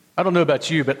I don't know about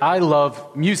you, but I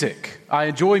love music. I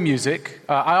enjoy music.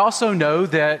 I also know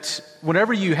that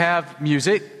whenever you have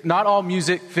music, not all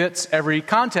music fits every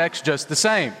context just the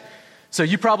same. So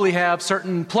you probably have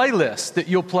certain playlists that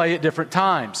you'll play at different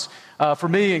times. For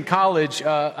me in college,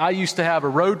 I used to have a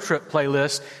road trip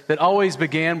playlist that always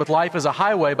began with Life is a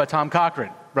Highway by Tom Cochrane,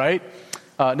 right?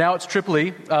 Now it's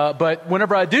Tripoli, but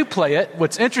whenever I do play it,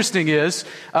 what's interesting is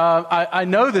I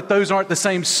know that those aren't the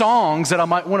same songs that I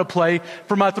might want to play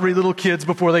for my 3 little kids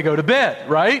before they go to bed,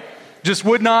 right? Just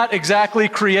would not exactly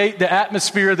create the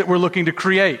atmosphere that we're looking to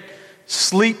create.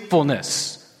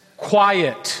 Sleepfulness,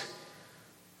 quiet,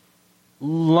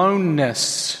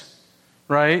 loneness,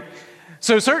 right?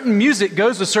 So certain music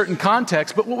goes with certain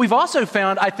contexts, but what we've also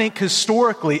found, I think,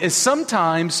 historically, is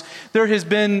sometimes there has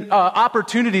been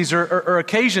opportunities or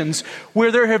occasions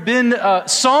where there have been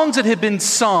songs that have been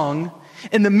sung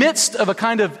in the midst of a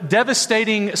kind of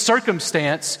devastating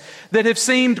circumstance that have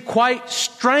seemed quite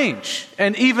strange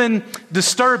and even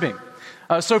disturbing.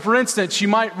 So for instance, you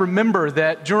might remember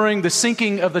that during the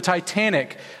sinking of the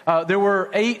Titanic, there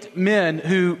were 8 men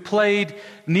who played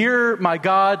 "Near My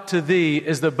God to Thee"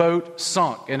 as the boat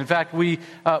sunk. And in fact, we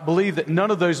believe that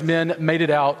none of those men made it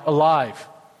out alive.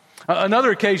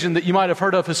 Another occasion that you might have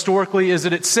heard of historically is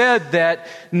that it's said that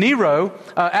Nero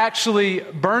actually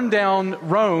burned down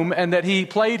Rome and that he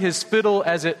played his fiddle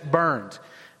as it burned.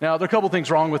 Now, there are a couple things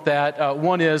wrong with that.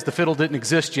 One is the fiddle didn't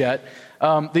exist yet.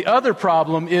 The other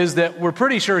problem is that we're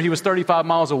pretty sure he was 35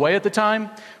 miles away at the time.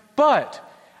 But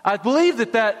I believe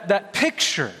that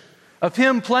picture of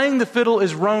him playing the fiddle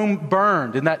as Rome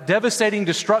burned and that devastating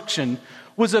destruction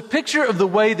was a picture of the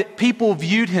way that people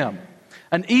viewed him.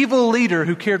 An evil leader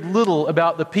who cared little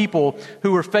about the people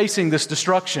who were facing this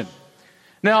destruction.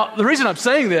 Now, the reason I'm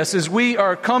saying this is we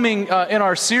are coming in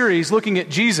our series looking at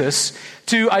Jesus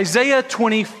to Isaiah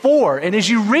 24. And as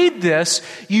you read this,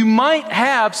 you might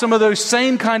have some of those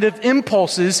same kind of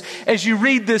impulses as you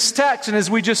read this text and as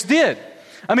we just did.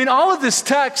 I mean, all of this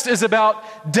text is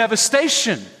about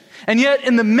devastation. And yet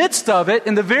in the midst of it,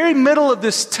 in the very middle of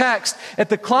this text, at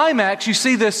the climax, you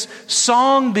see this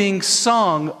song being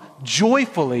sung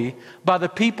joyfully by the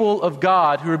people of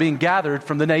God who are being gathered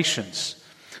from the nations.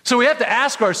 So we have to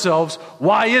ask ourselves,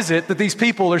 why is it that these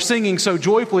people are singing so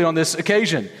joyfully on this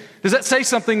occasion? Does that say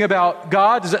something about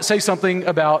God? Does that say something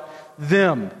about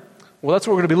them? Well, that's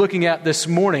what we're going to be looking at this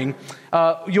morning.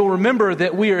 You'll remember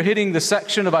that we are hitting the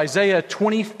section of Isaiah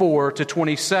 24 to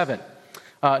 27.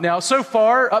 Now, so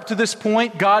far, up to this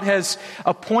point, God has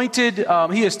appointed,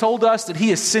 He has told us that He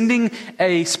is sending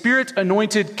a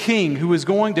Spirit-anointed king who is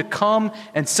going to come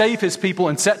and save His people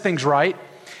and set things right.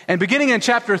 And beginning in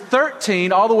chapter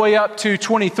 13 all the way up to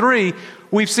 23,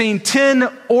 we've seen 10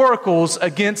 oracles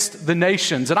against the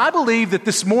nations. And I believe that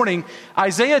this morning,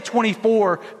 Isaiah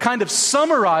 24 kind of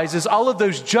summarizes all of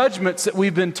those judgments that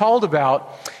we've been told about,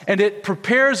 and it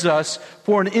prepares us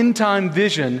for an end-time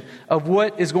vision of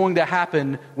what is going to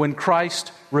happen when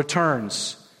Christ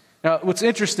returns. Now, what's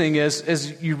interesting is,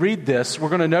 as you read this, we're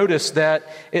going to notice that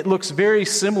it looks very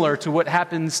similar to what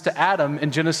happens to Adam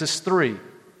in Genesis 3.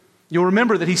 You'll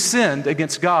remember that he sinned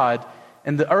against God,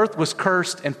 and the earth was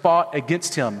cursed and fought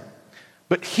against him.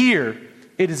 But here,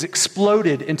 it has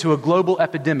exploded into a global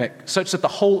epidemic, such that the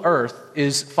whole earth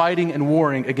is fighting and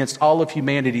warring against all of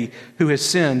humanity who has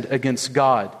sinned against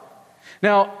God.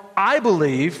 Now, I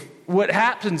believe what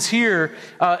happens here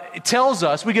it tells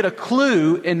us, we get a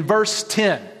clue in verse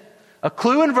 10. A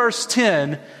clue in verse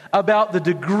 10 about the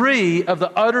degree of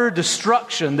the utter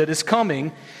destruction that is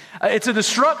coming. It's a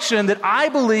destruction that I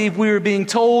believe we are being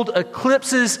told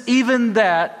eclipses even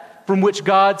that from which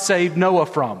God saved Noah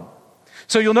from.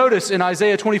 So you'll notice in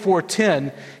Isaiah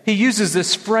 24:10, he uses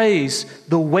this phrase,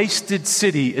 the wasted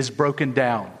city is broken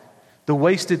down. The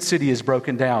wasted city is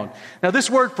broken down. Now this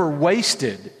word for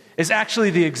wasted is actually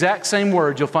the exact same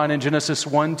word you'll find in Genesis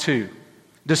 1:2,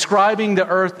 describing the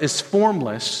earth as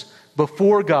formless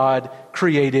before God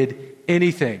created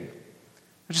anything.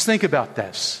 Just think about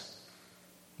this.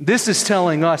 This is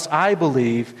telling us, I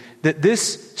believe, that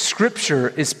this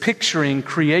scripture is picturing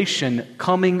creation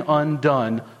coming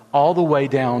undone all the way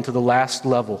down to the last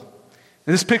level.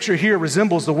 And this picture here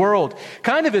resembles the world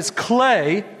kind of as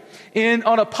clay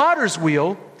on a potter's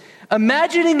wheel,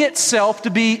 imagining itself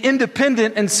to be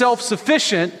independent and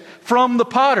self-sufficient from the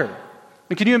potter.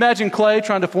 And can you imagine clay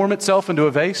trying to form itself into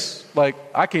a vase? Like,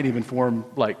 I can't even form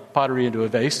pottery into a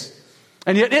vase.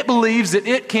 And yet it believes that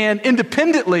it can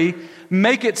independently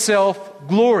make itself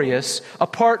glorious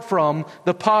apart from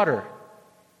the potter.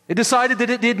 It decided that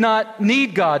it did not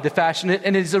need God to fashion it,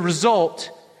 and as a result,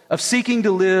 of seeking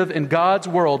to live in God's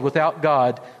world without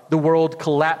God, the world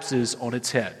collapses on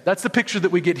its head. That's the picture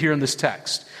that we get here in this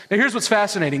text. Now here's what's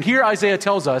fascinating. Here Isaiah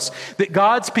tells us that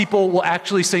God's people will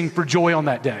actually sing for joy on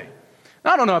that day.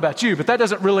 Now, I don't know about you, but that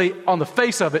doesn't really, on the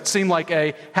face of it, seem like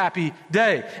a happy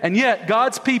day. And yet,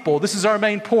 God's people, this is our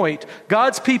main point,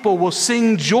 God's people will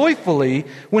sing joyfully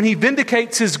when He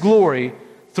vindicates His glory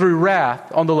through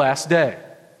wrath on the last day.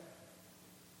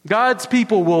 God's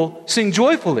people will sing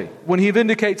joyfully when He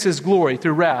vindicates His glory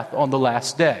through wrath on the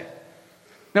last day.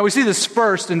 Now we see this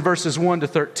first in verses 1 to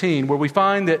 13, where we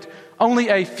find that only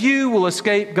a few will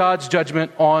escape God's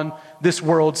judgment on this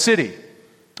world city.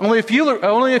 Only a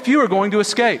few are going to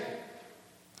escape.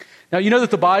 Now you know that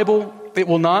the Bible, it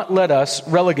will not let us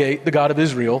relegate the God of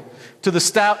Israel to the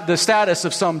status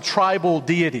of some tribal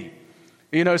deity.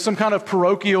 You know, some kind of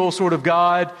parochial sort of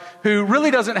God who really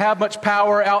doesn't have much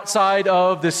power outside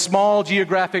of this small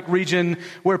geographic region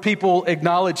where people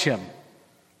acknowledge Him.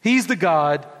 He's the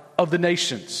God of the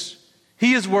nations.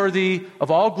 He is worthy of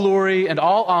all glory and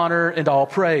all honor and all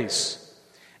praise.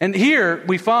 And here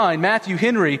we find Matthew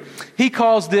Henry, he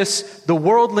calls this the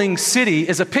worldling city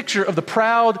as a picture of the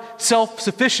proud,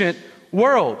 self-sufficient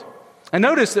world. And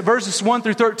notice that verses 1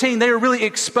 through 13, they are really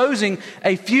exposing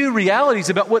a few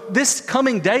realities about what this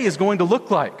coming day is going to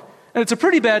look like. And it's a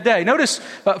pretty bad day. Notice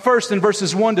first in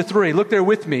verses 1 to 3, look there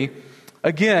with me.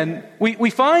 Again,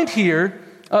 we find here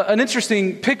an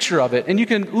interesting picture of it. And you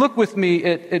can look with me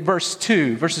at verses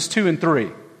 2 and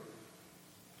 3.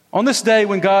 On this day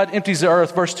when God empties the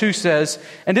earth, verse 2 says,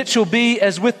 "And it shall be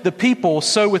as with the people,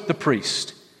 so with the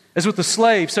priest. As with the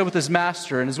slave, so with his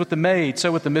master. And as with the maid,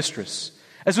 so with the mistress.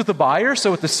 As with the buyer, so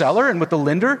with the seller, and with the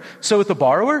lender, so with the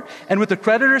borrower, and with the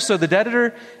creditor, so the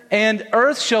debtor. And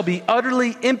earth shall be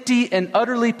utterly empty and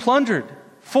utterly plundered,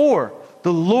 for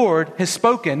the Lord has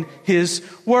spoken His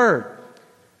word."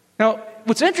 Now,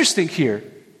 what's interesting here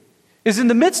is in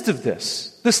the midst of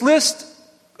this list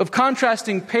of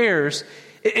contrasting pairs,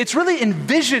 it's really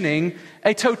envisioning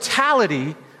a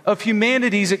totality of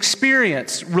humanity's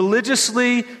experience,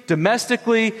 religiously,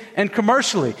 domestically, and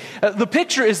commercially. The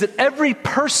picture is that every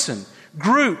person,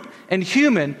 group, and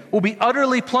human will be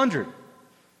utterly plundered.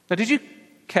 Now, did you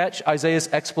catch Isaiah's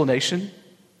explanation?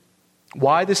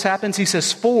 Why this happens? He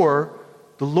says, "For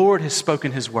the Lord has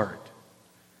spoken His word."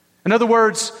 In other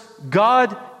words,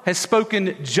 God has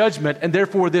spoken judgment, and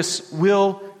therefore this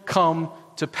will come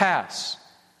to pass.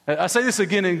 I say this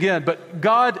again and again, but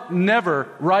God never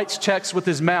writes checks with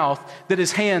His mouth that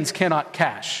His hands cannot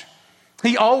cash.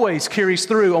 He always carries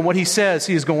through on what He says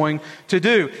He is going to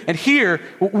do. And here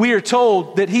we are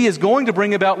told that He is going to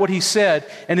bring about what He said.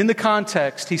 And in the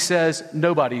context, He says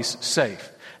nobody's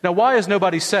safe. Now, why is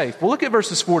nobody safe? Well, look at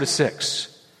verses 4 to 6.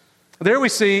 There we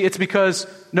see it's because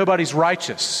nobody's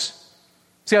righteous.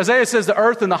 See, Isaiah says the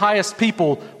earth and the highest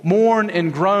people mourn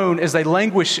and groan as they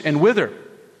languish and wither.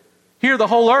 Here, the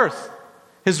whole earth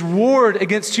has warred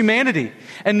against humanity.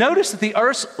 And notice that the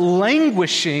earth's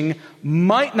languishing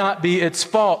might not be its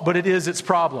fault, but it is its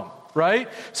problem, right?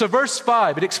 So verse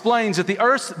 5, it explains that the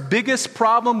earth's biggest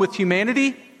problem with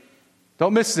humanity,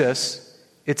 don't miss this,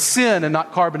 it's sin and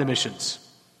not carbon emissions.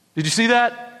 Did you see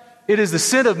that? It is the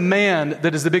sin of man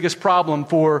that is the biggest problem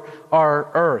for our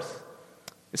earth.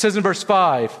 It says in verse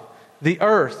 5, the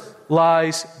earth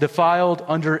lies defiled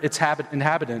under its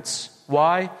inhabitants.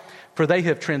 Why? For they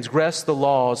have transgressed the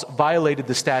laws, violated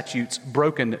the statutes,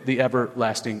 broken the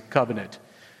everlasting covenant.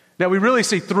 Now we really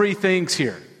see three things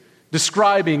here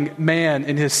describing man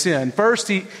and his sin. First,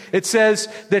 it says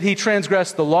that he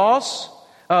transgressed the laws.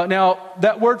 Now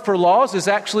that word for laws is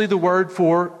actually the word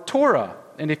for Torah.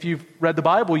 And if you've read the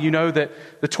Bible, you know that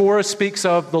the Torah speaks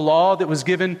of the law that was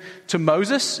given to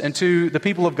Moses and to the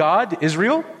people of God,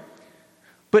 Israel.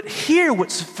 But here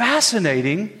what's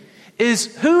fascinating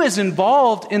is who is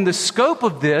involved in the scope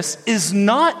of this is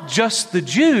not just the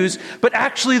Jews, but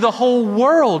actually the whole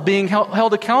world being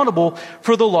held accountable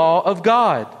for the law of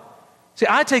God. See,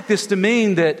 I take this to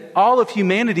mean that all of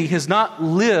humanity has not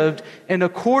lived in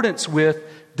accordance with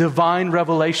divine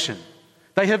revelation.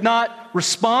 They have not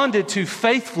responded to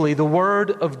faithfully the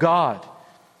word of God.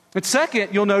 And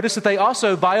second, you'll notice that they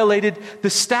also violated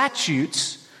the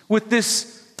statutes with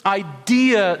this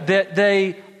idea that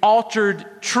they altered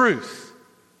truth.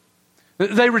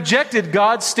 They rejected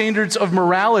God's standards of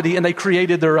morality and they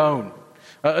created their own.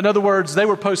 In other words, they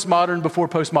were postmodern before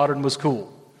postmodern was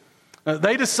cool.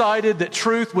 They decided that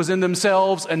truth was in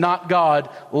themselves and not God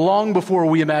long before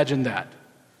we imagined that.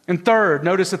 And third,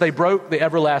 notice that they broke the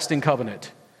everlasting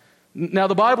covenant. Now,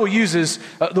 the Bible uses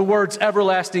the words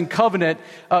everlasting covenant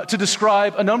to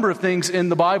describe a number of things in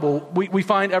the Bible. We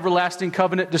find everlasting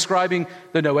covenant describing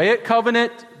the Noahic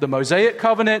covenant, the Mosaic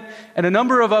covenant, and a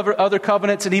number of other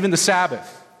covenants, and even the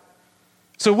Sabbath.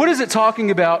 So what is it talking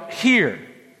about here?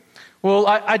 Well,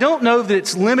 I don't know that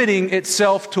it's limiting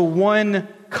itself to one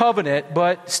covenant,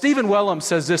 but Stephen Wellum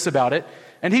says this about it,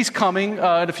 and he's coming in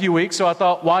a few weeks, so I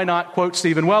thought, why not quote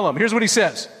Stephen Wellum? Here's what he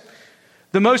says.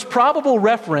 The most probable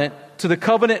referent to the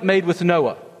covenant made with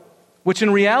Noah, which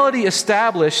in reality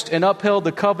established and upheld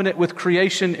the covenant with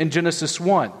creation in Genesis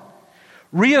 1,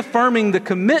 reaffirming the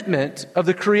commitment of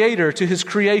the Creator to His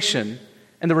creation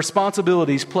and the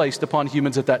responsibilities placed upon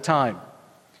humans at that time.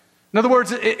 In other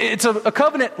words, it's a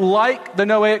covenant like the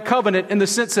Noahic covenant in the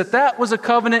sense that that was a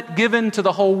covenant given to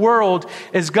the whole world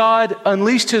as God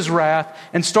unleashed His wrath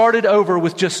and started over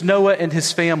with just Noah and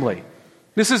his family.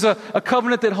 This is a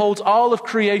covenant that holds all of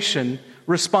creation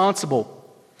responsible.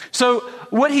 So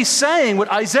what he's saying,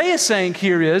 what Isaiah is saying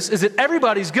here is that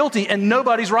everybody's guilty and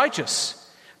nobody's righteous.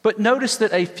 But notice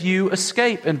that a few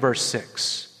escape in verse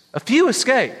 6. A few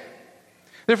escape.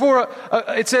 Therefore,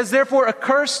 it says, therefore a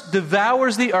curse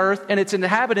devours the earth and its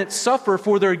inhabitants suffer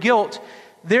for their guilt.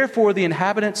 Therefore the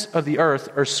inhabitants of the earth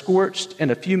are scorched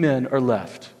and a few men are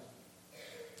left.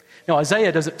 Now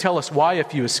Isaiah doesn't tell us why a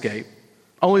few escape.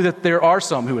 Only that there are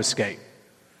some who escape.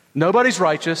 Nobody's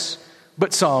righteous,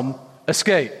 but some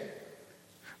escape.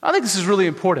 I think this is really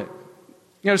important.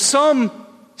 Some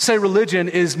say religion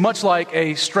is much like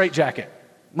a straitjacket,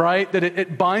 right? That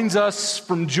it binds us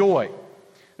from joy.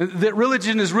 That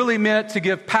religion is really meant to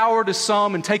give power to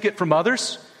some and take it from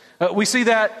others. We see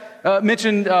that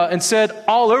mentioned and said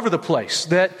all over the place,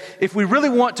 that if we really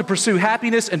want to pursue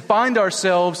happiness and find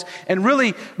ourselves and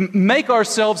really make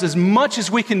ourselves as much as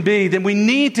we can be, then we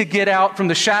need to get out from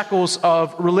the shackles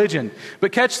of religion.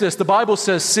 But catch this, the Bible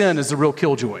says sin is the real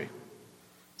killjoy.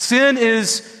 Sin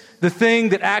is the thing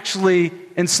that actually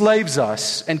enslaves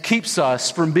us and keeps us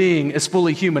from being as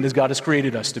fully human as God has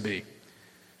created us to be.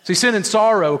 See, sin and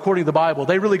sorrow, according to the Bible,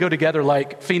 they really go together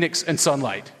like Phoenix and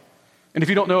sunlight. And if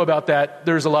you don't know about that,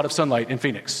 there's a lot of sunlight in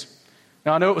Phoenix.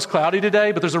 Now, I know it was cloudy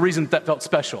today, but there's a reason that felt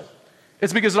special.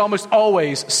 It's because it's almost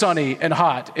always sunny and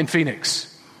hot in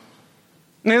Phoenix.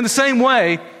 And in the same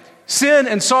way, sin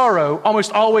and sorrow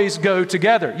almost always go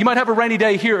together. You might have a rainy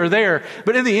day here or there,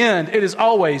 but in the end, it is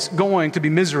always going to be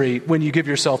misery when you give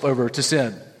yourself over to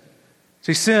sin.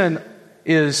 See, sin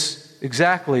is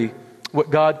exactly what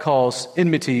God calls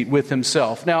enmity with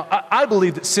Himself. Now, I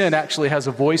believe that sin actually has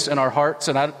a voice in our hearts,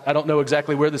 and I don't know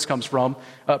exactly where this comes from.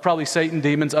 Probably Satan,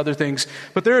 demons, other things.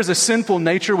 But there is a sinful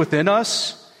nature within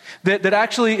us that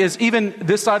actually is even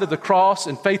this side of the cross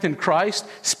and faith in Christ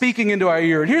speaking into our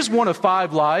ear. And here's one of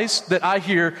 5 lies that I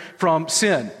hear from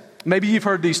sin. Maybe you've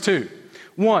heard these too.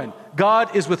 1,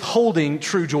 God is withholding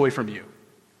true joy from you.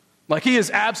 Like He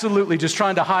is absolutely just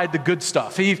trying to hide the good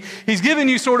stuff. He's giving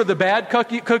you sort of the bad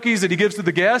cookies that He gives to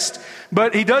the guest,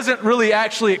 but He doesn't really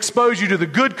actually expose you to the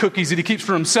good cookies that He keeps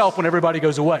for Himself when everybody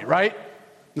goes away, right?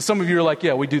 And some of you are like,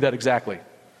 yeah, we do that exactly.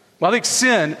 Well, I think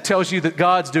sin tells you that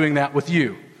God's doing that with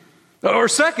you. Or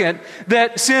second,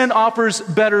 that sin offers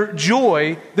better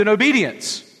joy than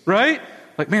obedience, right?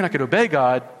 Like, man, I could obey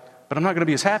God, but I'm not going to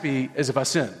be as happy as if I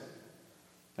sin.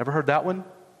 Ever heard that one?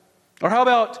 Or how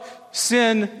about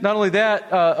sin, not only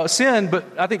that, sin, but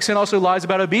I think sin also lies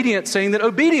about obedience, saying that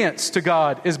obedience to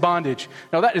God is bondage.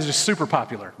 Now that is just super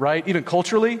popular, right? Even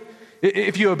culturally,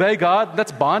 if you obey God,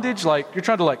 that's bondage. Like you're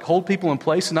trying to hold people in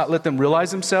place and not let them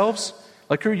realize themselves.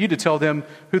 Like who are you to tell them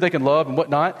who they can love and what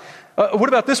not? What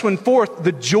about this one? 4th,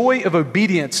 the joy of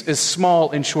obedience is small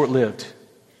and short-lived.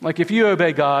 Like if you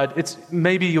obey God, it's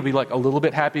maybe you'll be a little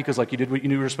bit happy because you did what you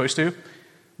knew you were supposed to.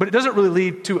 But it doesn't really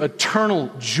lead to eternal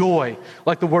joy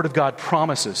like the Word of God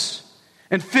promises.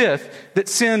 And 5th, that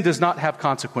sin does not have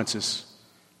consequences,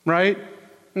 right?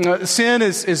 Sin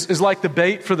is like the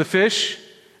bait for the fish.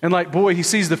 And boy, he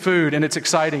sees the food and it's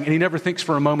exciting and he never thinks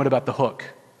for a moment about the hook.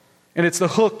 And it's the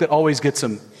hook that always gets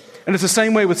him. And it's the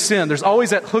same way with sin. There's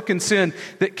always that hook in sin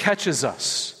that catches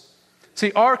us.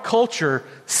 See, our culture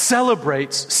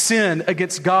celebrates sin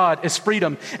against God as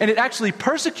freedom, and it actually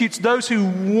persecutes those who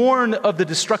warn of the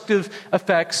destructive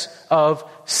effects of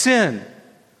sin.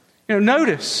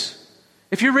 Notice,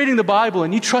 if you're reading the Bible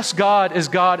and you trust God as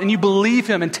God and you believe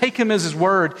Him and take Him as His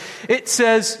Word, it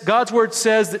says, God's Word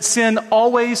says that sin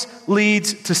always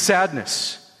leads to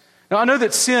sadness. Now, I know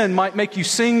that sin might make you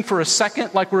sing for a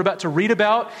second like we're about to read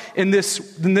about in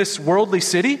this worldly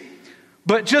city,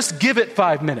 but just give it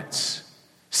 5 minutes.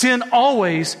 Sin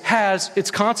always has its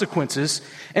consequences,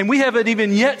 and we haven't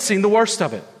even yet seen the worst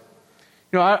of it.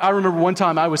 I remember one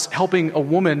time I was helping a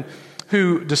woman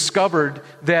who discovered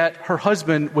that her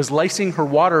husband was lacing her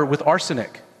water with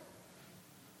arsenic.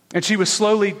 And she was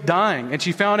slowly dying. And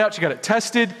she found out, she got it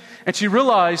tested, and she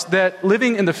realized that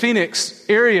living in the Phoenix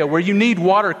area where you need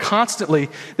water constantly,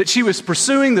 that she was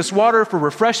pursuing this water for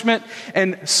refreshment,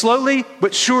 and slowly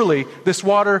but surely this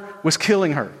water was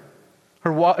killing her.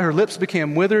 Her lips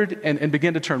became withered and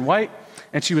began to turn white,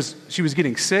 and she was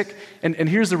getting sick. And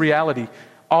here's the reality.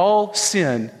 All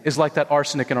sin is like that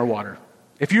arsenic in our water.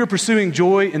 If you're pursuing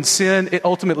joy in sin, it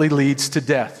ultimately leads to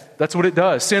death. That's what it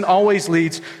does. Sin always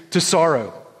leads to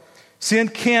sorrow. Sin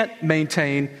can't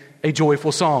maintain a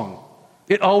joyful song.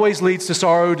 It always leads to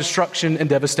sorrow, destruction, and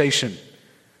devastation.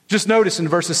 Just notice in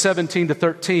verses 17 to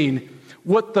 13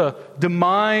 what the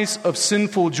demise of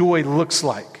sinful joy looks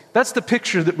like. That's the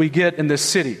picture that we get in this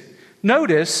city.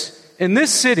 Notice, in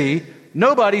this city,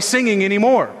 nobody's singing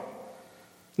anymore.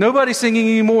 Nobody's singing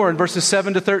anymore in verses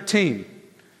 7 to 13.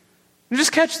 And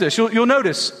just catch this. You'll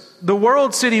notice the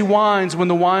world city whines when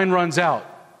the wine runs out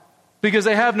because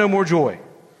they have no more joy.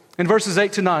 In verses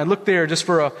 8 to 9, look there just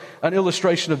for an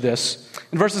illustration of this.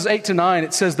 In verses 8 to 9,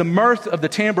 it says, the mirth of the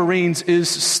tambourines is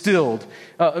stilled.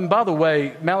 And by the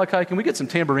way, Malachi, can we get some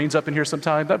tambourines up in here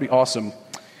sometime? That'd be awesome.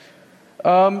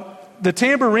 The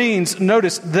tambourines,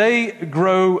 notice, they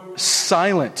grow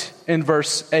silent in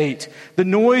verse 8. The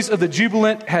noise of the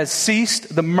jubilant has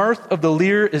ceased. The mirth of the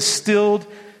lyre is stilled.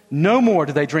 No more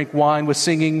do they drink wine with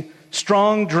singing.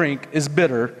 Strong drink is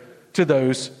bitter to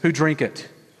those who drink it.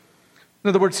 In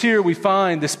other words, here we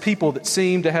find this people that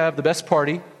seem to have the best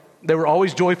party. They were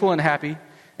always joyful and happy.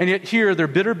 And yet here their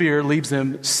bitter beer leaves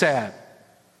them sad.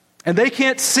 And they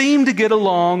can't seem to get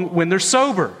along when they're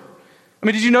sober. I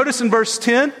mean, did you notice in verse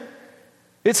 10?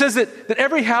 It says that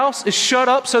every house is shut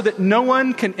up so that no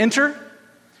one can enter.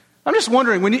 I'm just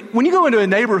wondering, when you go into a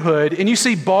neighborhood and you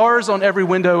see bars on every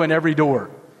window and every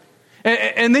door,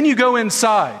 and then you go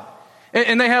inside,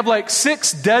 and they have like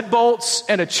 6 deadbolts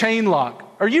and a chain lock,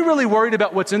 are you really worried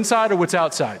about what's inside or what's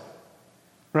outside?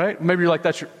 Right? Maybe you're like,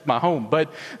 that's my home.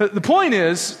 But the point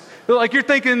is, like you're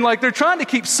thinking like they're trying to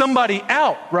keep somebody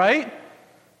out, right?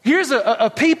 Here's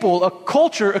a people, a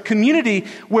culture, a community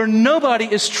where nobody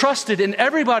is trusted and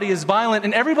everybody is violent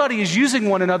and everybody is using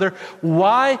one another.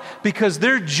 Why? Because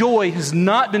their joy has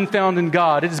not been found in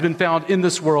God. It has been found in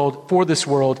this world,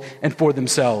 and for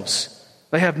themselves.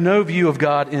 They have no view of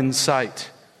God in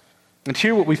sight. And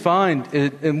here what we find,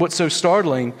 and what's so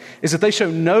startling, is that they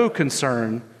show no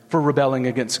concern for rebelling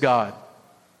against God.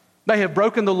 They have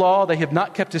broken the law. They have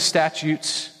not kept his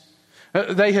statutes.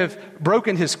 They have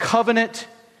broken his covenant.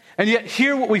 And yet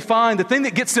here what we find, the thing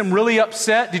that gets them really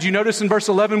upset, did you notice in verse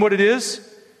 11 what it is?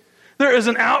 There is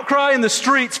an outcry in the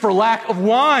streets for lack of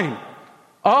wine.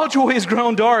 All joy has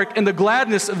grown dark and the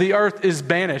gladness of the earth is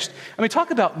banished. I mean, talk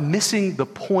about missing the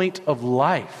point of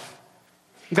life.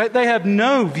 They have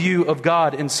no view of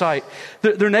God in sight.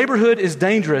 Their neighborhood is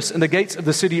dangerous and the gates of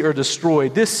the city are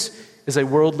destroyed. This is a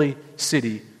worldly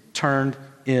city turned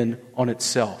in on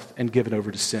itself and given over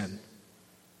to sin.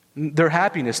 Their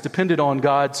happiness depended on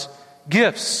God's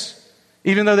gifts,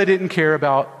 even though they didn't care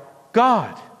about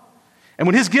God. And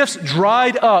when his gifts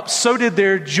dried up, so did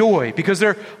their joy, because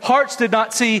their hearts did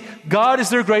not see God as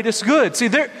their greatest good. See,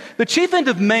 the chief end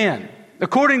of man,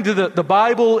 according to the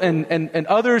Bible and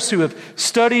others who have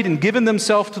studied and given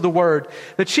themselves to the Word,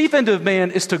 the chief end of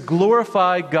man is to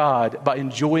glorify God by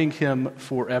enjoying him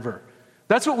forever.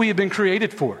 That's what we have been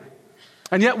created for.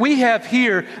 And yet we have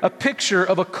here a picture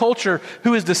of a culture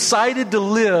who has decided to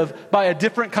live by a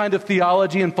different kind of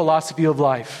theology and philosophy of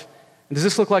life. And does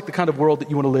this look like the kind of world that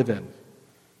you want to live in?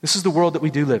 This is the world that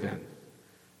we do live in.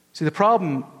 See, the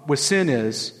problem with sin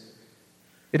is,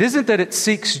 it isn't that it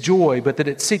seeks joy, but that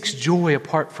it seeks joy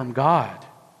apart from God.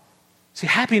 See,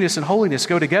 happiness and holiness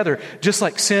go together, just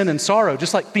like sin and sorrow,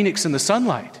 just like Phoenix and the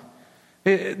sunlight.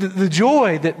 The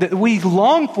joy that we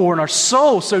long for in our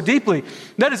soul so deeply,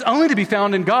 that is only to be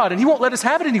found in God, and he won't let us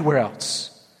have it anywhere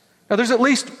else. Now, there's at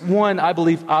least one, I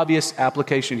believe, obvious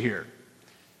application here.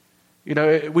 You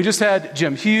know, we just had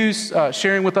Jim Hughes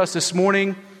sharing with us this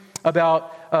morning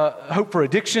about hope for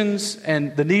addictions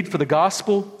and the need for the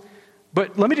gospel.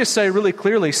 But let me just say really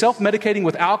clearly, self-medicating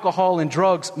with alcohol and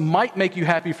drugs might make you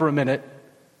happy for a minute,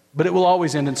 but it will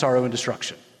always end in sorrow and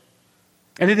destruction.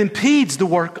 And it impedes the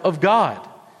work of God.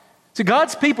 See,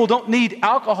 God's people don't need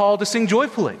alcohol to sing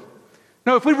joyfully.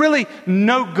 No, if we really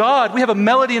know God, we have a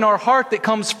melody in our heart that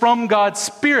comes from God's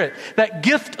Spirit. That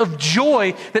gift of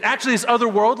joy that actually is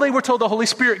otherworldly. We're told the Holy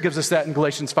Spirit gives us that in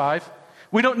Galatians 5.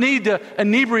 We don't need to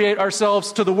inebriate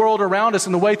ourselves to the world around us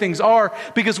and the way things are,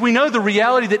 because we know the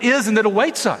reality that is and that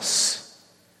awaits us.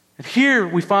 And here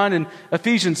we find in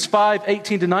Ephesians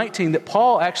 5:18-19 that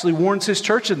Paul actually warns his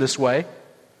church in this way.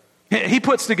 He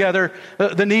puts together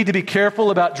the need to be careful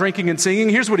about drinking and singing.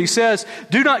 Here's what he says: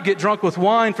 do not get drunk with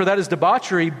wine, for that is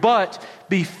debauchery, but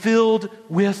be filled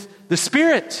with the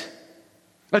Spirit,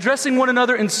 addressing one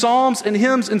another in psalms and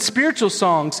hymns and spiritual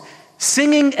songs,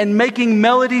 singing and making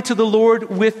melody to the Lord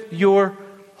with your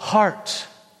heart.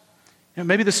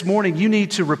 Maybe this morning you need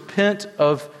to repent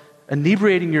of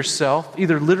inebriating yourself,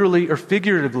 either literally or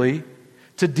figuratively,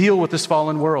 to deal with this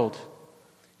fallen world.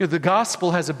 The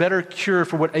gospel has a better cure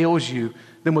for what ails you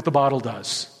than what the bottle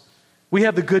does. We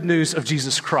have the good news of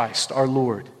Jesus Christ, our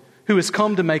Lord, who has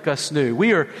come to make us new.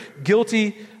 We are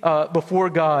guilty before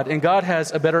God, and God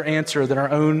has a better answer than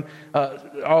our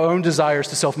own desires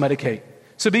to self-medicate.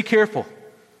 So be careful.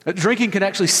 Drinking can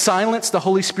actually silence the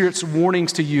Holy Spirit's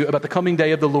warnings to you about the coming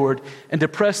day of the Lord and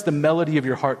depress the melody of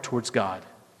your heart towards God.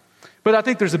 But I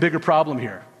think there's a bigger problem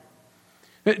here.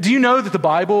 Do you know what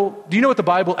the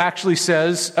Bible actually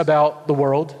says about the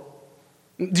world?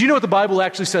 Do you know what the Bible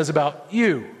actually says about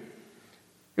you?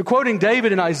 You're quoting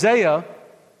David in Isaiah.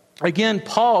 Again,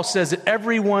 Paul says that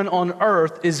everyone on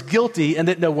earth is guilty and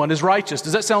that no one is righteous.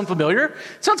 Does that sound familiar?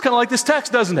 It sounds kind of like this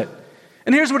text, doesn't it?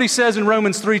 And here's what he says in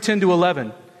Romans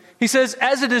 3:10-11. He says,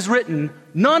 as it is written,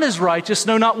 none is righteous,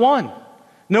 no, not one.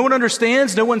 No one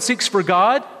understands, no one seeks for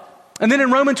God. And then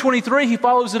in Romans 23, he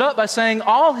follows it up by saying,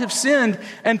 all have sinned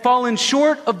and fallen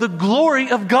short of the glory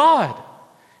of God.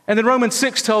 And then Romans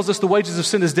 6 tells us the wages of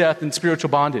sin is death and spiritual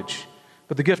bondage,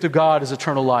 but the gift of God is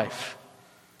eternal life.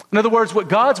 In other words, what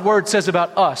God's word says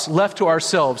about us, left to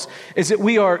ourselves, is that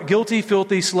we are guilty,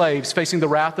 filthy slaves facing the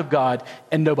wrath of God,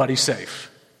 and nobody's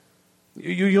safe.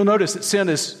 You'll notice that sin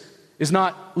is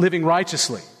not living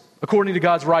righteously, according to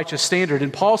God's righteous standard.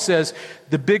 And Paul says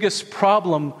the biggest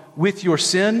problem with your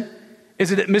sin is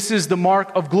that it misses the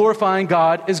mark of glorifying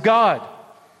God as God.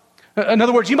 In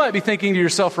other words, you might be thinking to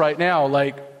yourself right now,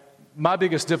 like, my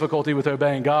biggest difficulty with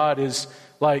obeying God is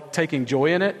like taking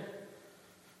joy in it.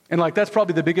 And like, that's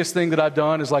probably the biggest thing that I've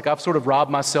done is like, I've sort of robbed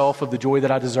myself of the joy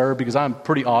that I deserve because I'm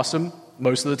pretty awesome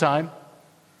most of the time.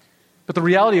 But the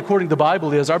reality, according to the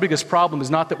Bible, is our biggest problem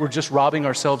is not that we're just robbing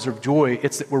ourselves of joy,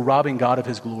 it's that we're robbing God of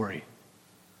his glory.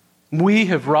 We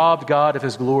have robbed God of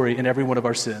his glory in every one of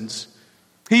our sins.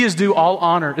 He is due all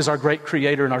honor as our great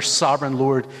creator and our sovereign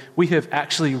Lord. We have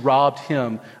actually robbed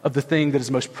him of the thing that is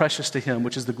most precious to him,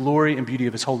 which is the glory and beauty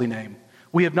of his holy name.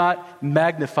 We have not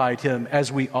magnified him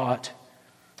as we ought.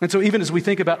 And so even as we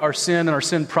think about our sin and our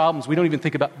sin problems, we don't even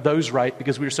think about those right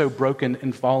because we are so broken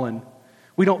and fallen.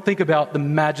 We don't think about the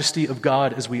majesty of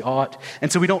God as we ought.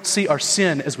 And so we don't see our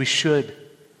sin as we should.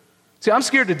 See, I'm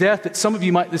scared to death that some of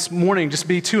you might this morning just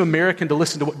be too American to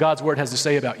listen to what God's word has to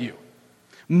say about you.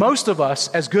 Most of us,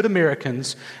 as good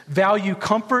Americans, value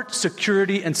comfort,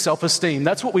 security, and self-esteem.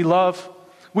 That's what we love.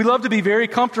 We love to be very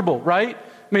comfortable, right?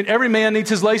 I mean, every man needs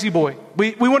his lazy boy.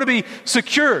 We want to be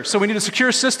secure, so we need a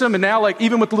secure system, and now, like,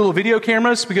 even with the little video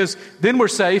cameras, because then we're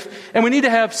safe, and we need to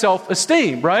have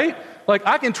self-esteem, right? Like,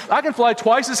 I can fly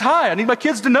twice as high. I need my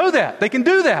kids to know that. They can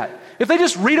do that. If they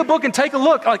just read a book and take a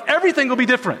look, like, everything will be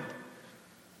different.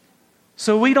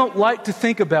 So we don't like to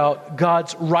think about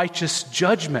God's righteous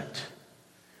judgment,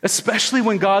 especially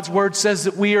when God's word says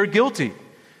that we are guilty.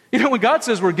 You know, when God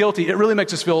says we're guilty, it really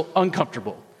makes us feel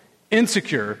uncomfortable,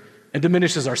 insecure, and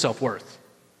diminishes our self-worth.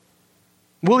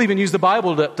 We'll even use the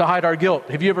Bible to hide our guilt.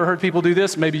 Have you ever heard people do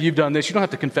this? Maybe you've done this. You don't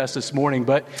have to confess this morning,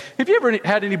 but have you ever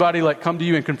had anybody like come to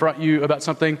you and confront you about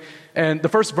something, and the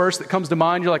first verse that comes to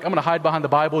mind, you're like, I'm going to hide behind the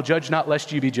Bible, judge not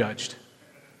lest you be judged.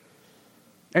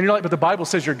 And you're like, but the Bible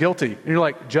says you're guilty. And you're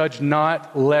like, judge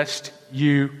not lest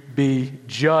you be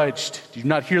judged. Do you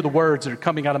not hear the words that are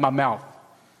coming out of my mouth?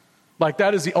 Like,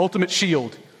 that is the ultimate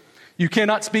shield. You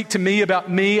cannot speak to me about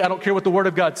me. I don't care what the word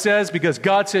of God says, because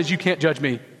God says you can't judge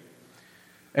me.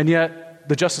 And yet,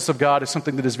 the justice of God is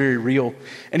something that is very real.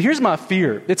 And here's my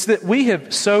fear. It's that we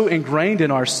have so ingrained in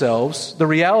ourselves the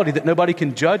reality that nobody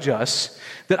can judge us,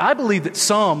 that I believe that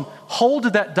some hold to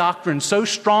that doctrine so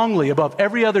strongly above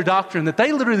every other doctrine that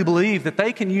they literally believe that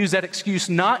they can use that excuse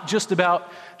not just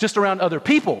around other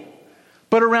people,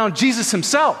 but around Jesus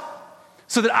himself.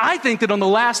 So that I think that on the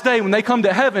last day when they come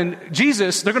to heaven,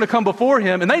 Jesus, they're going to come before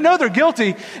him and they know they're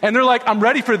guilty and they're like, I'm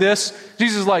ready for this.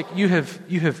 Jesus is like, you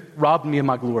have robbed me of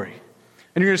my glory.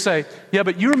 And you're going to say, yeah,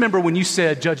 but you remember when you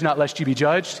said, judge not lest you be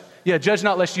judged? Yeah, judge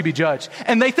not lest you be judged.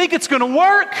 And they think it's going to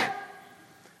work.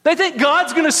 They think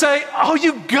God's going to say, oh,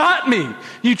 you got me.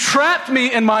 You trapped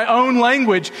me in my own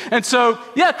language. And so,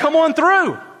 yeah, come on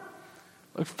through.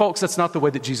 Look, folks, that's not the way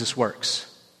that Jesus works.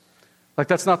 Like,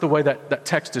 that's not the way that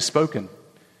text is spoken.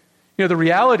 The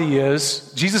reality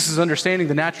is, Jesus is understanding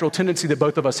the natural tendency that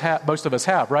most of us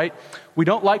have, right? We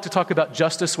don't like to talk about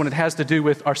justice when it has to do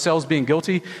with ourselves being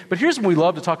guilty, but here's when we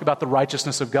love to talk about the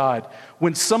righteousness of God.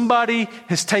 When somebody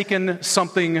has taken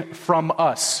something from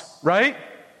us, right?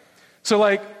 So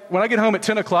like, when I get home at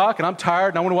 10 o'clock and I'm tired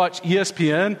and I want to watch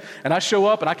ESPN and I show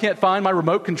up and I can't find my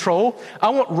remote control, I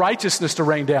want righteousness to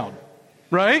rain down,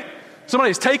 right?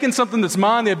 Somebody's taken something that's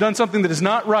mine. They have done something that is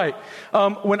not right.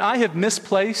 When I have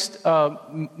misplaced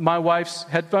my wife's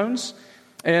headphones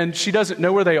and she doesn't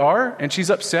know where they are and she's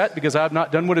upset because I have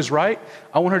not done what is right,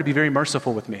 I want her to be very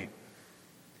merciful with me.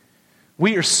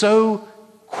 We are so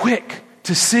quick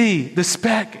to see the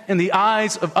speck in the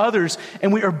eyes of others,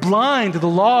 and we are blind to the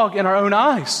log in our own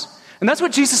eyes. And that's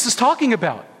what Jesus is talking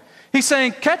about. He's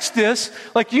saying, catch this,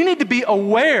 like you need to be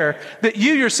aware that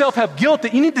you yourself have guilt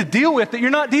that you need to deal with that you're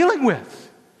not dealing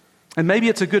with. And maybe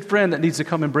it's a good friend that needs to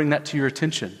come and bring that to your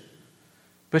attention.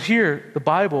 But here, the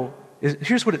Bible,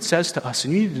 here's what it says to us,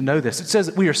 and you need to know this. It says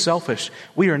that we are selfish,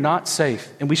 we are not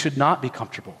safe, and we should not be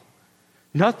comfortable.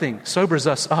 Nothing sobers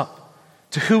us up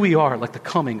to who we are like the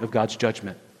coming of God's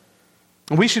judgment.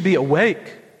 And we should be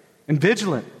awake and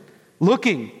vigilant,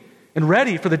 looking and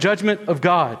ready for the judgment of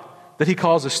God that He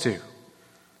calls us to.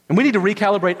 And we need to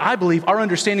recalibrate, I believe, our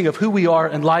understanding of who we are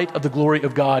in light of the glory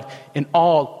of God in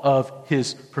all of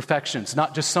His perfections,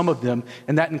 not just some of them,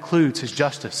 and that includes His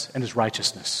justice and His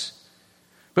righteousness.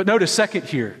 But notice second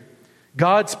here,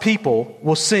 God's people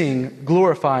will sing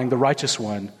glorifying the righteous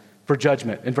one for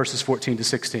judgment in verses 14 to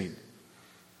 16.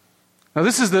 Now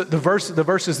this is the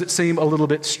verses that seem a little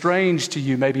bit strange to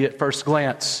you maybe at first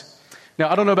glance. Now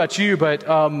I don't know about you, but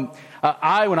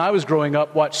when I was growing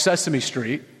up, watched Sesame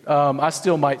Street. I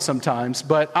still might sometimes,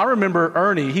 but I remember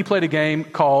Ernie, he played a game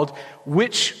called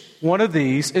Which One of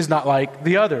These Is Not Like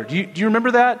the Other. Do you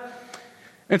remember that?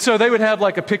 And so they would have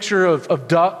like a picture of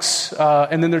ducks,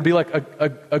 and then there'd be like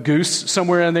a goose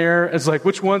somewhere in there. It's like,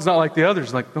 which one's not like the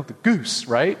others? Like, no, the goose,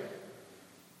 right?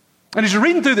 And as you're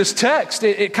reading through this text,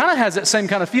 it kind of has that same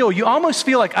kind of feel. You almost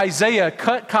feel like Isaiah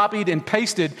cut, copied, and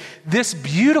pasted this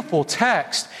beautiful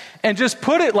text and just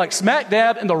put it like smack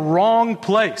dab in the wrong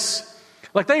place.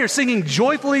 Like they are singing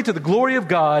joyfully to the glory of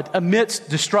God amidst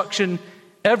destruction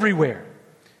everywhere.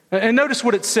 And notice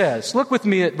what it says. Look with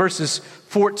me at verses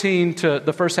 14 to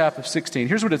the first half of 16.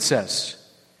 Here's what it says.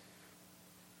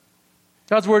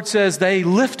 God's word says, they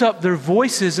lift up their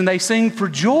voices and they sing for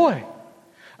joy.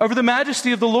 Over the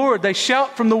majesty of the Lord, they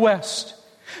shout from the west.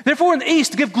 Therefore in the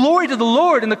east, give glory to the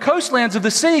Lord. In the coastlands of the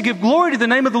sea, give glory to the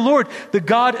name of the Lord, the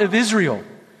God of Israel.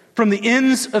 From the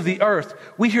ends of the earth,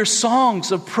 we hear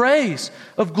songs of praise,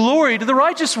 of glory to the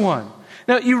righteous one.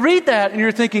 Now, you read that and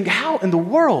you're thinking, how in the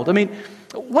world? I mean,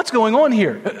 what's going on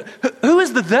here? Who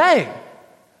is the they?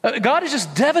 God has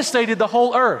just devastated the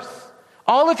whole earth.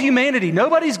 All of humanity.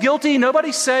 Nobody's guilty.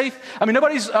 Nobody's safe.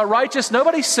 Nobody's righteous.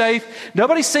 Nobody's safe.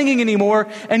 Nobody's singing anymore.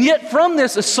 And yet from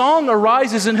this, a song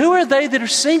arises. And who are they that are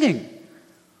singing?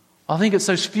 I think it's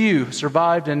those few who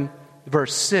survived in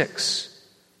verse 6.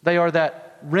 They are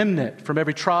that remnant from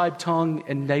every tribe, tongue,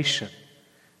 and nation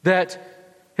that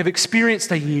have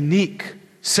experienced a unique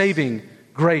saving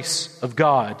grace of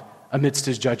God amidst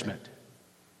His judgment.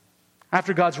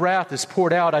 After God's wrath is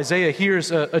poured out, Isaiah hears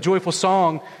a joyful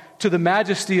song to the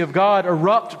majesty of God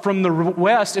erupt from the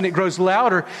west, and it grows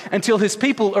louder until His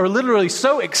people are literally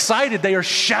so excited they are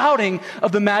shouting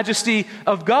of the majesty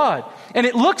of God. And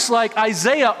it looks like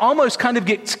Isaiah almost kind of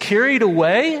gets carried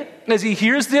away as he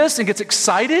hears this and gets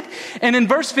excited. And in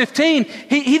verse 15,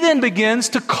 he then begins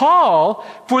to call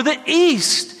for the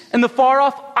east and the far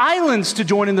off islands to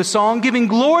join in the song, giving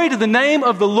glory to the name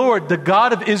of the Lord, the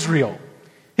God of Israel.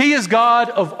 He is God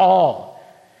of all.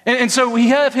 And so we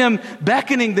have Him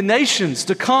beckoning the nations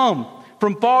to come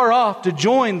from far off to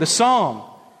join the song.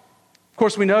 Of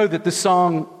course, we know that this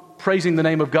song praising the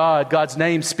name of God, God's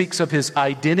name speaks of His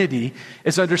identity,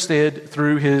 is understood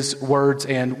through His words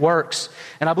and works.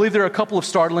 And I believe there are a couple of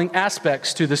startling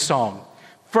aspects to this song.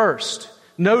 First,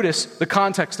 notice the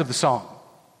context of the song.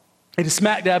 It is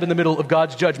smack dab in the middle of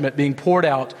God's judgment being poured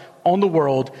out on the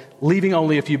world, leaving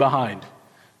only a few behind.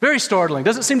 Very startling.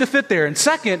 Doesn't seem to fit there. And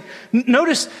second,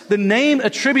 notice the name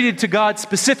attributed to God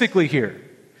specifically here.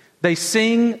 They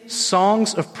sing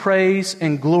songs of praise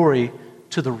and glory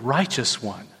to the righteous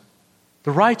one.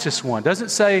 The righteous one. Doesn't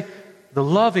say the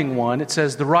loving one. It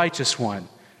says the righteous one.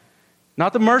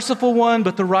 Not the merciful one,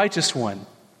 but the righteous one.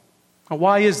 Now,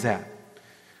 why is that?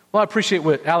 Well, I appreciate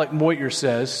what Alec Moyer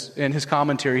says in his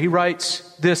commentary. He writes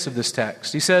this of this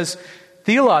text. He says,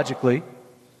 theologically,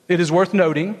 it is worth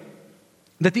noting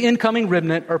that the incoming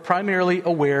remnant are primarily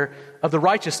aware of the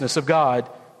righteousness of God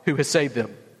who has saved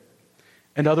them.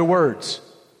 In other words,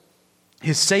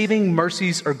 his saving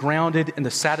mercies are grounded in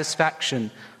the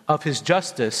satisfaction of his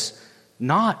justice,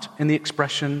 not in the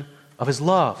expression of his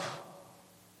love.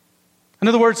 In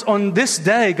other words, on this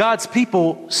day, God's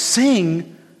people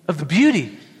sing of the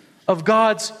beauty of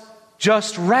God's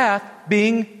just wrath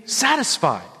being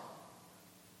satisfied.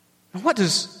 And what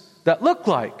does that look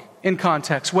like in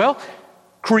context? Well,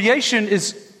 creation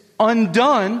is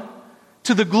undone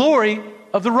to the glory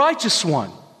of the righteous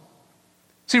one.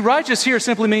 See, righteous here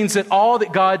simply means that all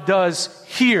that God does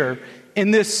here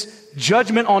in this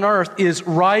judgment on earth is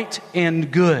right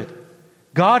and good.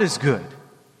 God is good.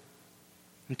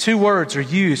 And two words are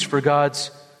used for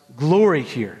God's glory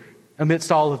here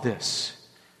amidst all of this.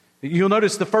 You'll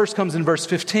notice the first comes in verse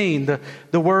 15.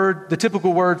 The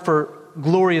typical word for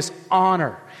glory is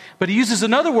honor. But he uses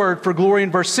another word for glory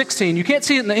in verse 16. You can't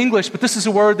see it in the English, but this is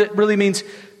a word that really means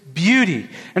beauty.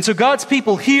 And so God's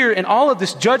people here in all of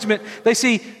this judgment, they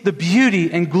see the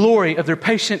beauty and glory of their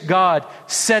patient God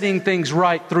setting things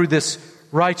right through this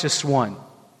righteous one.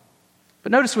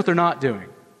 But notice what they're not doing.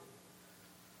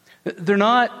 They're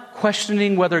not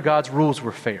questioning whether God's rules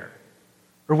were fair,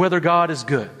 or whether God is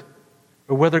good,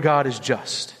 or whether God is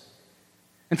just.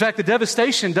 In fact, the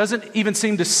devastation doesn't even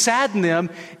seem to sadden them.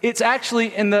 It's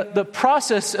actually in the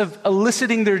process of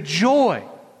eliciting their joy.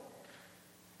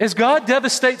 As God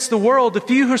devastates the world, the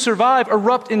few who survive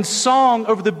erupt in song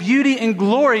over the beauty and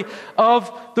glory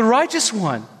of the righteous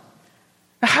one.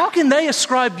 How can they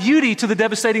ascribe beauty to the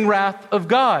devastating wrath of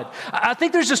God? I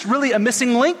think there's just really a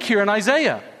missing link here in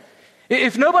Isaiah.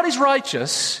 If nobody's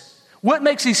righteous, what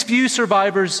makes these few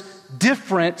survivors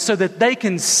different so that they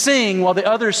can sing while the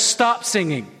others stop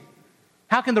singing?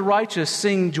 How can the righteous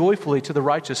sing joyfully to the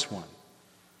righteous one?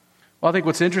 Well, I think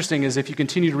what's interesting is if you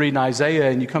continue to read in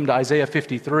Isaiah and you come to Isaiah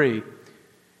 53,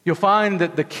 you'll find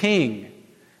that the king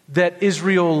that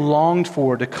Israel longed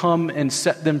for to come and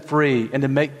set them free and to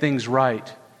make things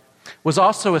right was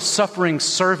also a suffering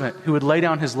servant who would lay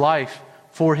down his life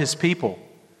for his people.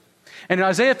 And in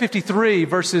Isaiah 53,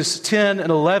 verses 10 and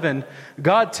 11,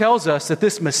 God tells us that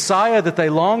this Messiah that they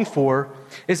longed for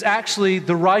is actually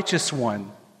the righteous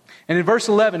one. And in verse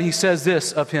 11, he says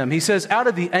this of him. He says, out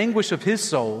of the anguish of his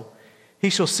soul, he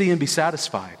shall see and be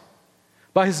satisfied.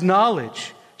 By his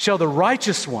knowledge shall the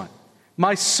righteous one,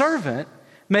 my servant,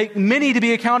 make many to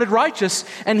be accounted righteous,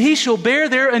 and he shall bear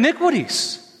their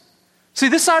iniquities. See,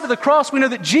 this side of the cross, we know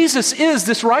that Jesus is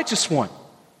this righteous one.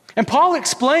 And Paul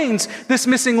explains this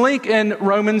missing link in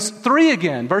Romans 3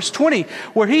 again, verse 20,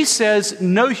 where he says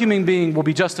no human being will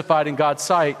be justified in God's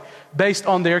sight based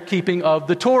on their keeping of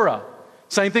the Torah.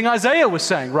 Same thing Isaiah was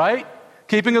saying, right?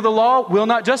 Keeping of the law will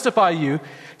not justify you,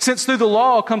 since through the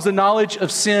law comes the knowledge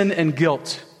of sin and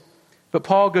guilt. But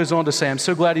Paul goes on to say, I'm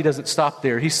so glad he doesn't stop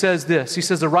there. He says this, he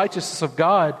says the righteousness of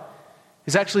God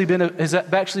has actually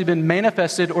been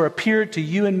manifested or appeared to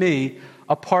you and me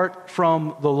apart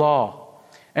from the law.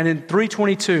 And in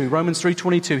Romans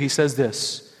 3:22, he says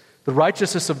this, the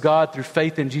righteousness of God through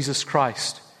faith in Jesus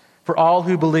Christ for all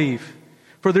who believe.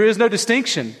 For there is no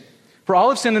distinction. For all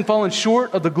have sinned and fallen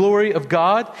short of the glory of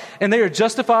God, and they are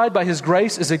justified by his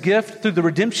grace as a gift through the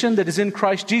redemption that is in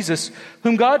Christ Jesus,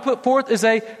 whom God put forth as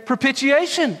a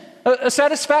propitiation, a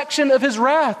satisfaction of his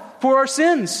wrath for our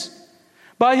sins,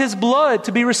 by his blood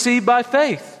to be received by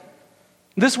faith.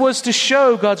 This was to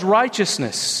show God's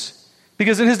righteousness,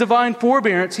 because in his divine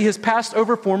forbearance, he has passed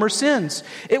over former sins.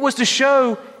 It was to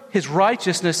show his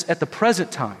righteousness at the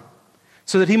present time,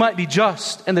 so that he might be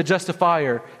just and the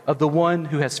justifier of the one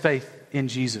who has faith in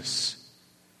Jesus.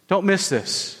 Don't miss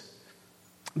this.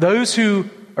 Those who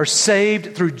are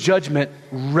saved through judgment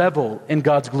revel in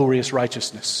God's glorious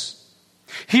righteousness.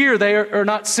 Here they are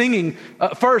not singing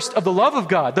first of the love of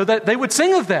God, though they would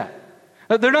sing of that.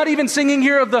 They're not even singing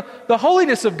here of the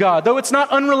holiness of God, though it's not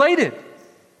unrelated.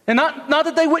 And not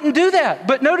that they wouldn't do that,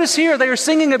 but notice here they are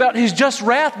singing about his just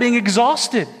wrath being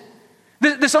exhausted.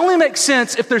 This only makes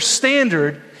sense if their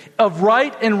standard of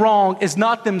right and wrong is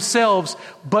not themselves,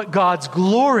 but God's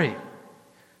glory.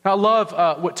 I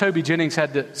love what Toby Jennings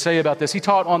had to say about this. He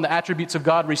taught on the attributes of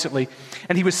God recently,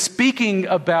 and he was speaking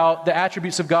about the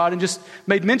attributes of God and just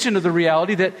made mention of the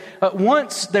reality that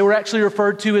once they were actually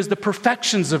referred to as the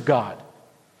perfections of God.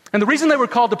 And the reason they were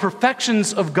called the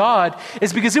perfections of God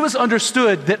is because it was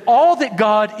understood that all that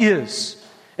God is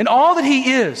and all that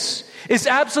he is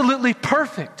absolutely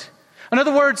perfect. In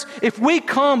other words, if we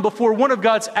come before one of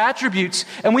God's attributes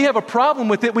and we have a problem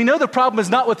with it, we know the problem is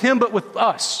not with him but with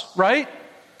us, right?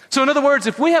 So in other words,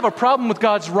 if we have a problem with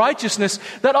God's righteousness,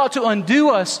 that ought to undo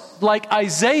us like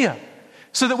Isaiah.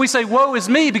 So that we say, woe is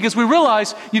me, because we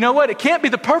realize, you know what? It can't be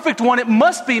the perfect one. It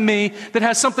must be me that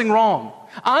has something wrong.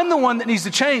 I'm the one that needs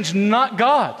to change, not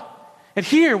God. And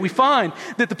here we find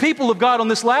that the people of God on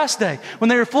this last day, when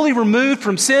they are fully removed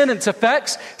from sin and its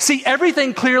effects, see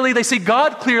everything clearly, they see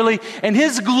God clearly, and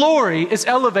His glory is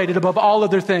elevated above all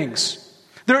other things.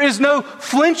 There is no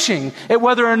flinching at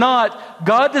whether or not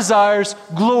God desires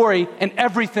glory in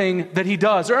everything that He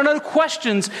does. There are no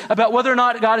questions about whether or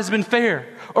not God has been fair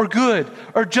or good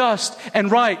or just and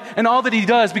right in all that He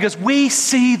does, because we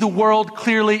see the world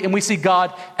clearly and we see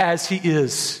God as He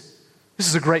is. This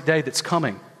is a great day that's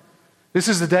coming. This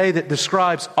is the day that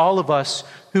describes all of us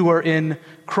who are in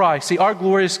Christ. See, our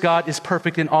glorious God is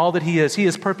perfect in all that He is. He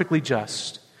is perfectly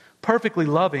just, perfectly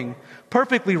loving,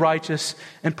 perfectly righteous,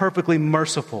 and perfectly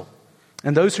merciful.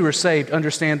 And those who are saved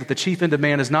understand that the chief end of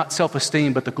man is not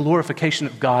self-esteem, but the glorification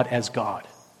of God as God.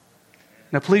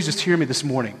 Now, please just hear me this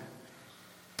morning.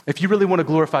 If you really want to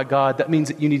glorify God, that means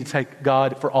that you need to take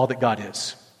God for all that God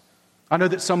is. I know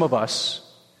that some of us,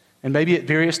 and maybe at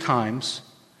various times,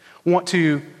 want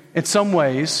to, in some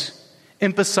ways,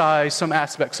 emphasize some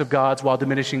aspects of God's while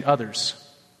diminishing others.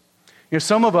 You know,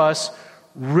 some of us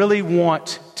really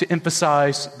want to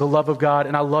emphasize the love of God,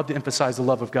 and I love to emphasize the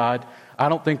love of God. I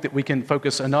don't think that we can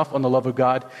focus enough on the love of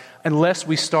God unless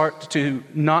we start to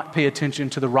not pay attention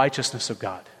to the righteousness of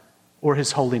God or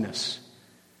His holiness.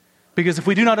 Because if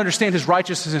we do not understand His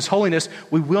righteousness and His holiness,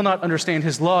 we will not understand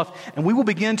His love. And we will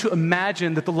begin to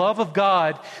imagine that the love of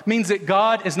God means that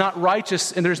God is not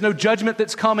righteous and there's no judgment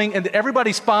that's coming and that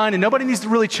everybody's fine and nobody needs to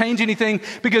really change anything,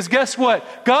 because guess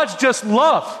what? God's just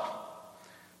love.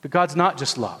 But God's not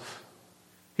just love.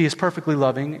 He is perfectly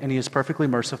loving, and He is perfectly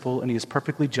merciful, and He is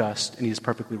perfectly just, and He is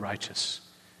perfectly righteous.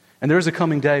 And there is a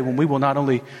coming day when we will not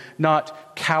only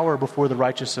not cower before the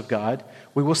righteousness of God,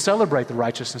 we will celebrate the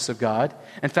righteousness of God.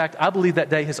 In fact, I believe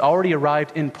that day has already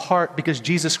arrived in part because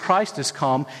Jesus Christ has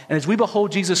come. And as we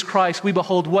behold Jesus Christ, we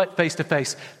behold what face to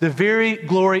face? The very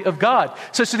glory of God.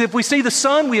 Such that if we see the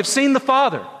Son, we have seen the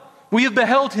Father. We have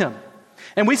beheld Him.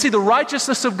 And we see the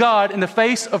righteousness of God in the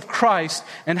face of Christ.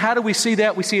 And how do we see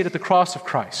that? We see it at the cross of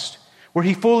Christ, where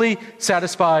He fully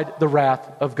satisfied the wrath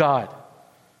of God.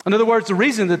 In other words, the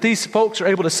reason that these folks are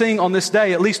able to sing on this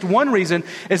day, at least one reason,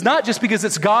 is not just because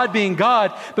it's God being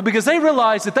God, but because they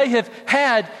realize that they have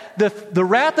had the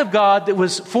wrath of God that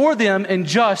was for them and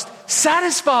just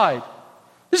satisfied.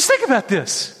 Just think about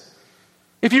this.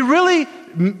 If you really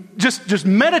just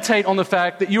meditate on the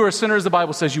fact that you are a sinner as the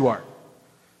Bible says you are,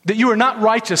 that you are not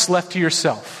righteous left to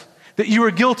yourself, that you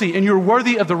are guilty and you're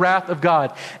worthy of the wrath of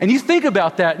God, and you think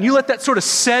about that and you let that sort of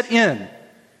set in,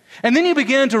 and then you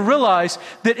begin to realize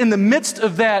that in the midst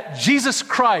of that, Jesus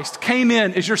Christ came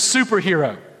in as your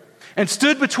superhero and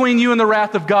stood between you and the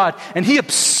wrath of God, and He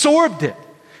absorbed it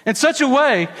in such a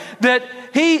way that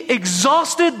He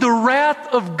exhausted the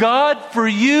wrath of God for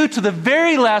you to the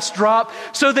very last drop,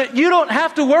 so that you don't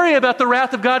have to worry about the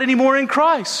wrath of God anymore in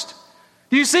Christ.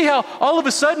 Do you see how all of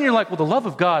a sudden you're like, well, the love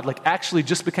of God actually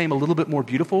just became a little bit more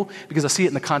beautiful because I see it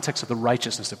in the context of the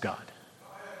righteousness of God.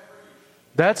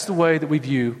 That's the way that we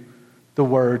view the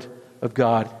Word of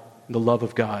God and the love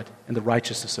of God and the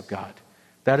righteousness of God.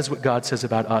 That is what God says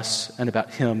about us and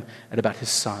about Him and about His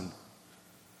Son.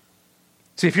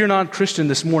 See, if you're a non-Christian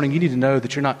this morning, you need to know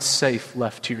that you're not safe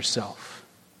left to yourself.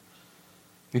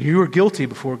 And you are guilty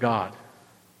before God.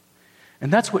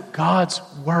 And that's what God's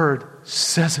Word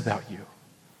says about you.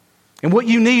 And what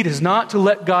you need is not to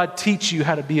let God teach you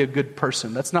how to be a good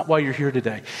person. That's not why you're here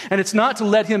today. And it's not to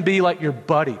let Him be like your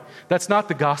buddy. That's not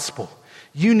the gospel.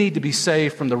 You need to be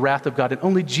saved from the wrath of God, and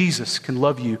only Jesus can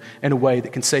love you in a way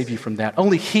that can save you from that.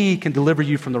 Only He can deliver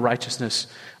you from the righteousness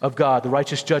of God, the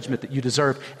righteous judgment that you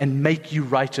deserve, and make you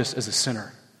righteous as a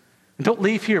sinner. And don't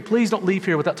leave here, please don't leave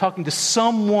here without talking to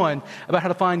someone about how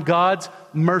to find God's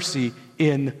mercy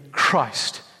in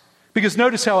Christ. Because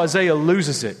notice how Isaiah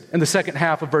loses it in the second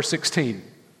half of verse 16.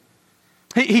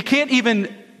 He can't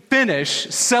even finish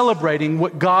celebrating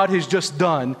what God has just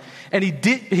done, and he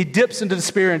dips into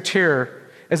despair and terror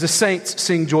as the saints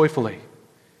sing joyfully.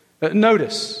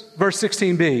 Notice verse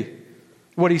 16b,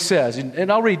 what he says, and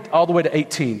I'll read all the way to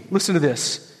 18. Listen to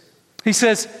this. He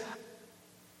says,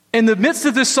 in the midst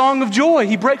of this song of joy,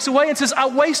 he breaks away and says, I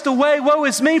waste away, woe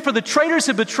is me, for the traitors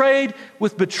have betrayed.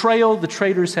 With betrayal, the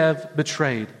traitors have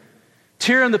betrayed.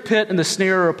 Terror and the pit and the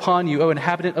snare are upon you, O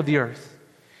inhabitant of the earth.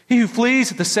 He who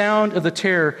flees at the sound of the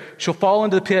terror shall fall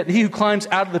into the pit, and he who climbs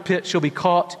out of the pit shall be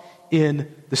caught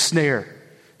in the snare. Do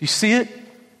you see it?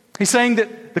 He's saying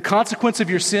that the consequence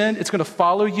of your sin, it's going to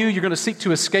follow you. You're going to seek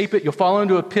to escape it. You'll fall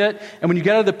into a pit, and when you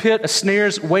get out of the pit, a snare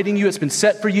is waiting you. It's been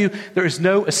set for you. There is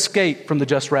no escape from the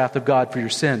just wrath of God for your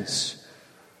sins.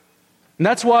 And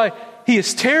that's why he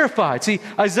is terrified. See,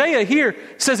 Isaiah here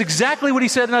says exactly what he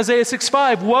said in Isaiah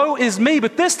 6:5. Woe is me.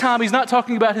 But this time he's not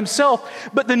talking about himself,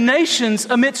 but the nations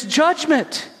amidst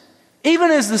judgment,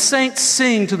 even as the saints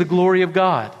sing to the glory of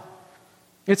God.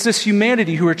 It's this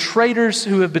humanity who are traitors,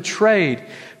 who have betrayed,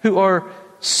 who are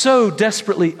so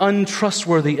desperately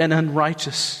untrustworthy and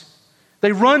unrighteous.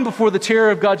 They run before the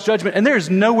terror of God's judgment, and there is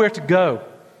nowhere to go.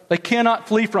 They cannot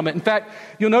flee from it. In fact,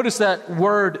 you'll notice that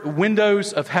word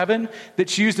windows of heaven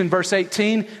that's used in verse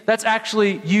 18, that's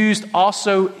actually used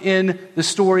also in the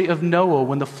story of Noah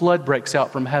when the flood breaks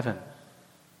out from heaven.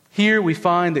 Here we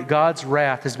find that God's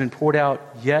wrath has been poured out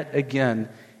yet again,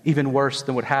 even worse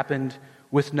than what happened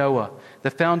with Noah. The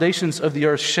foundations of the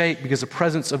earth shake because the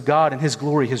presence of God and His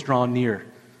glory has drawn near.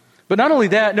 But not only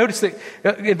that, notice that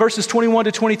in verses 21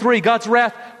 to 23, God's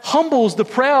wrath humbles the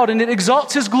proud and it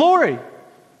exalts His glory.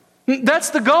 That's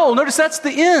the goal. Notice that's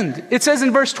the end. It says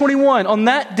in verse 21, on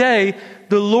that day,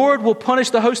 the Lord will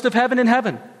punish the host of heaven in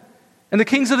heaven and the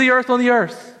kings of the earth on the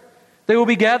earth. They will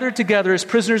be gathered together as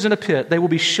prisoners in a pit. They will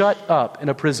be shut up in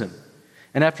a prison.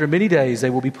 And after many days, they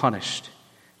will be punished.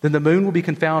 Then the moon will be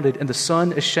confounded and the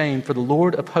sun ashamed, for the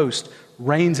Lord of hosts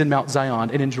reigns in Mount Zion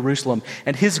and in Jerusalem,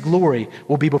 and His glory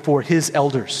will be before His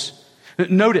elders.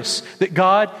 Notice that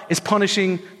God is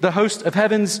punishing the host of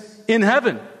heavens in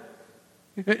heaven.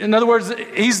 In other words,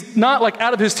 He's not like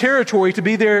out of His territory to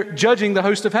be there judging the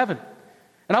host of heaven.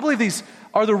 And I believe these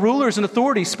are the rulers and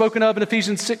authorities spoken of in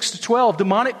Ephesians 6 to 12,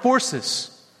 demonic forces.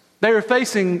 They are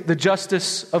facing the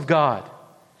justice of God.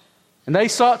 And they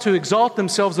sought to exalt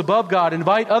themselves above God,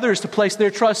 invite others to place their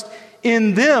trust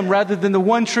in them rather than the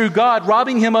one true God,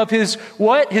 robbing Him of His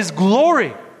what? His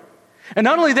glory. And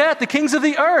not only that, the kings of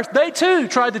the earth, they too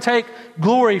tried to take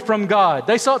glory from God.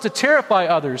 They sought to terrify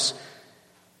others,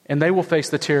 and they will face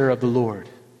the terror of the Lord.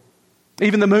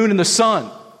 Even the moon and the sun,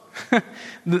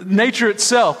 nature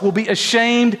itself will be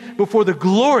ashamed before the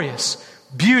glorious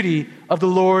beauty of the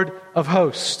Lord of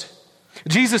hosts.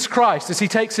 Jesus Christ, as He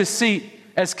takes His seat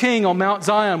as King on Mount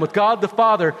Zion with God the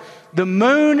Father, the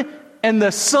moon and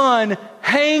the sun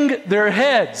hang their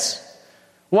heads.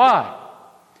 Why?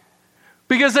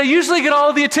 Because they usually get all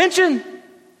of the attention.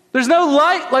 There's no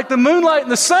light like the moonlight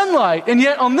and the sunlight. And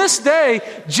yet on this day,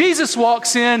 Jesus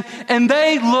walks in and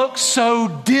they look so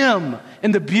dim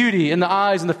in the beauty, in the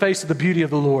eyes and the face of the beauty of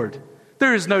the Lord.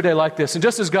 There is no day like this. And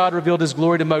just as God revealed His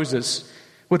glory to Moses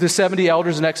with His 70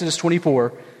 elders in Exodus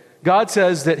 24, God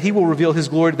says that He will reveal His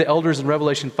glory to the elders in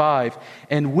Revelation 5,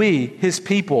 and we, His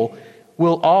people,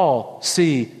 will all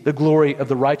see the glory of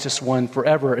the righteous one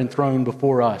forever enthroned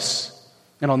before us.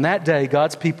 And on that day,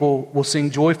 God's people will sing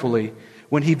joyfully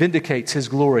when He vindicates His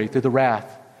glory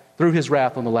through His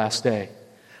wrath on the last day.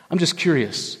 I'm just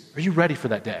curious, are you ready for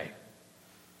that day?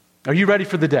 Are you ready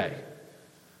for the day?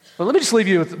 Well, let me just leave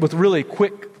you with really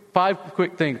four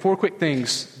quick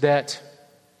things that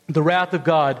the wrath of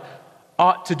God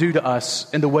ought to do to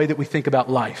us in the way that we think about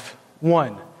life.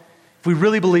 One, if we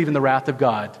really believe in the wrath of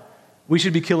God, we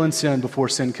should be killing sin before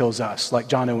sin kills us, like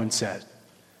John Owen said.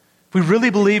 If we really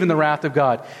believe in the wrath of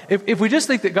God, if we just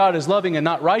think that God is loving and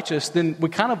not righteous, then we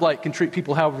kind of like can treat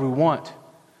people however we want.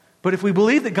 But if we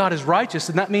believe that God is righteous,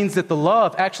 then that means that the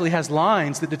love actually has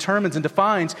lines that determines and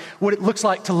defines what it looks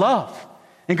like to love.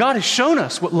 And God has shown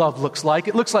us what love looks like.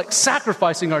 It looks like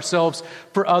sacrificing ourselves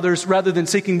for others rather than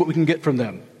seeking what we can get from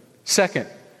them. Second,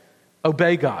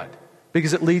 obey God,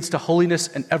 because it leads to holiness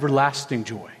and everlasting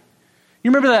joy.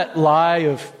 You remember that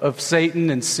lie of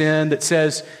Satan and sin that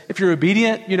says, if you're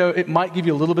obedient, it might give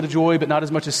you a little bit of joy, but not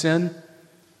as much as sin?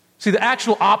 See, the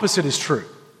actual opposite is true.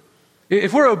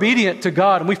 If we're obedient to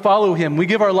God and we follow Him, we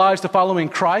give our lives to following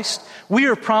Christ, we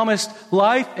are promised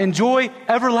life and joy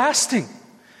everlasting.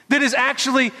 That is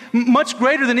actually much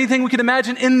greater than anything we can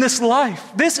imagine in this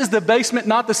life. This is the basement,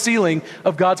 not the ceiling,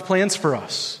 of God's plans for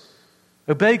us.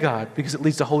 Obey God because it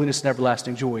leads to holiness and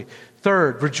everlasting joy.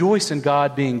 Third, rejoice in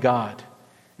God being God.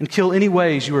 And kill any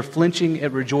ways you are flinching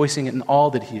at rejoicing in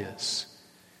all that He is.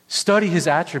 Study His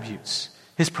attributes,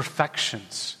 His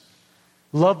perfections.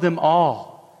 Love them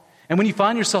all. And when you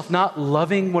find yourself not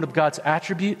loving one of God's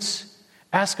attributes,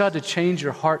 ask God to change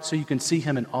your heart so you can see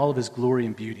Him in all of His glory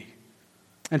and beauty.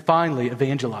 And finally,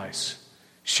 evangelize.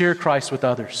 Share Christ with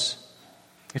others.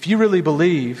 If you really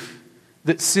believe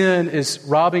that sin is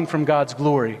robbing from God's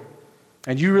glory,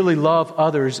 and you really love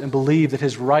others and believe that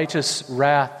His righteous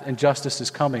wrath and justice is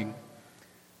coming,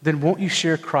 then won't you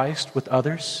share Christ with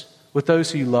others, with those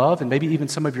who you love, and maybe even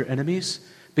some of your enemies,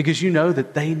 because you know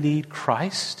that they need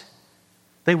Christ?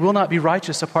 They will not be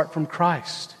righteous apart from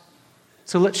Christ.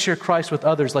 So let's share Christ with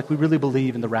others like we really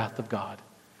believe in the wrath of God.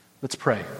 Let's pray.